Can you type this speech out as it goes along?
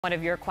One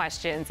of your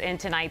questions in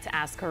tonight's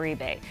Ask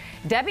Caribe.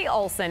 Debbie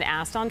Olson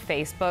asked on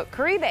Facebook,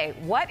 Caribe,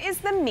 what is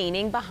the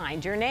meaning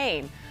behind your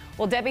name?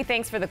 Well, Debbie,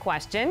 thanks for the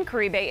question.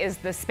 Caribe is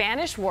the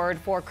Spanish word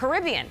for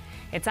Caribbean.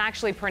 It's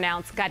actually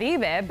pronounced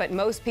Caribe, but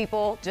most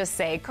people just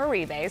say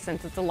Caribe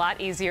since it's a lot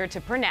easier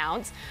to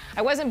pronounce.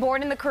 I wasn't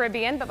born in the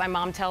Caribbean, but my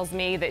mom tells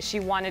me that she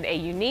wanted a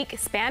unique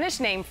Spanish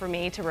name for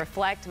me to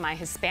reflect my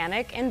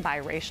Hispanic and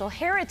biracial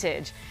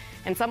heritage.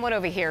 And someone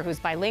over here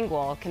who's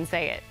bilingual can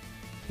say it.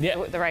 Yeah,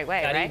 the right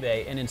way, Caribe,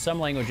 right? and in some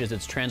languages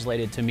it's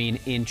translated to mean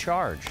in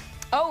charge.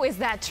 Oh, is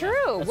that true?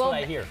 Yeah, that's what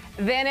I hear.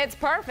 Then it's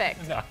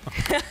perfect. No.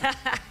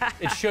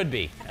 It should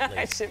be.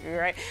 It should be,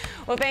 right?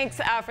 Well, thanks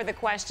for the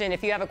question.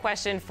 If you have a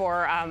question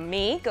for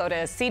me, go to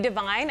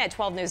cdevine at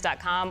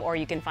 12news.com, or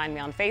you can find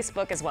me on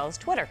Facebook as well as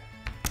Twitter.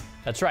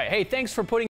 That's right. Hey, thanks for putting